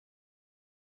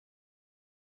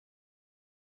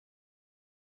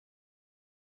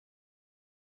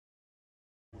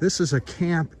This is a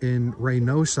camp in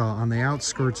Reynosa on the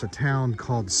outskirts of town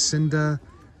called Senda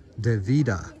de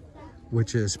Vida,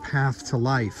 which is Path to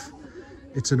Life.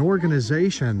 It's an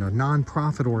organization, a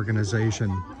non-profit organization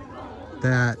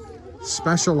that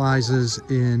specializes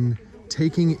in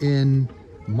taking in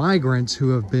migrants who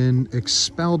have been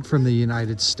expelled from the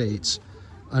United States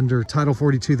under Title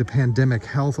 42, the Pandemic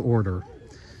Health Order.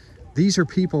 These are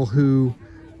people who,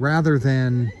 rather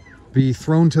than be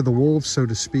thrown to the wolves, so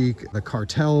to speak, the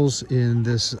cartels in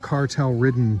this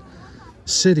cartel-ridden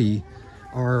city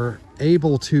are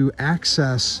able to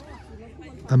access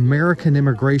American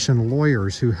immigration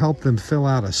lawyers who help them fill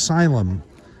out asylum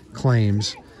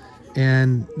claims,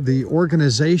 and the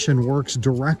organization works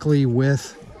directly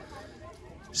with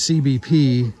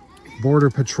CBP, Border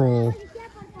Patrol,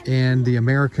 and the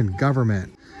American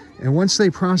government. And once they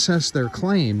process their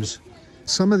claims,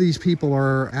 some of these people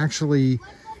are actually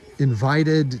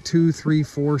invited 2, 3,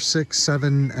 4, 6,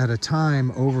 7 at a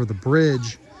time over the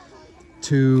bridge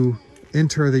to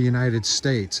enter the United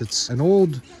States. It's an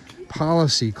old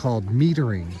policy called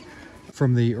metering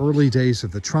from the early days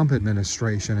of the Trump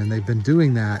administration, and they've been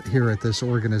doing that here at this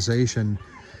organization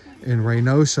in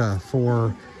Reynosa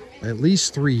for at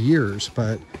least 3 years,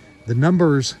 but the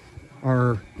numbers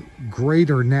are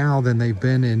greater now than they've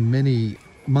been in many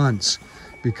months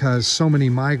because so many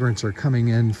migrants are coming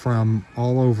in from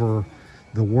all over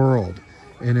the world.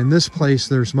 And in this place,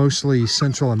 there's mostly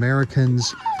Central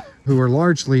Americans who are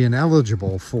largely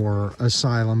ineligible for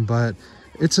asylum, but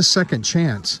it's a second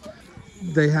chance.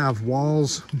 They have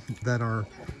walls that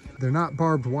they're not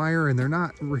barbed wire and they're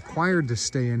not required to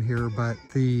stay in here, but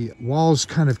the walls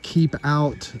kind of keep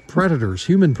out predators,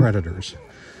 human predators.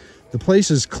 The place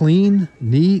is clean,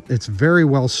 neat. It's very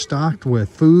well stocked with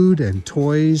food and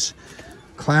toys,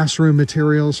 classroom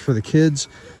materials for the kids.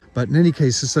 But in any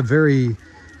case, it's a very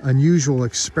unusual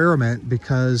experiment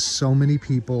because so many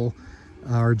people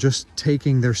are just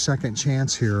taking their second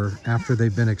chance here after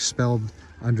they've been expelled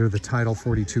under the Title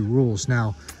 42 rules.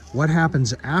 Now, what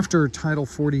happens after Title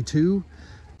 42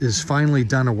 is finally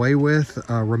done away with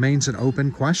remains an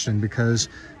open question, because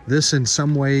this in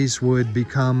some ways would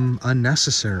become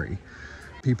unnecessary.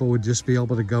 People would just be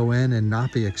able to go in and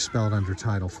not be expelled under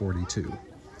Title 42.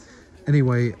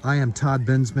 Anyway, I am Todd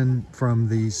Bensman from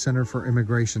the Center for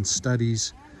Immigration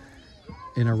Studies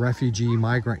in a refugee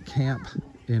migrant camp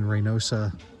in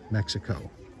Reynosa, Mexico.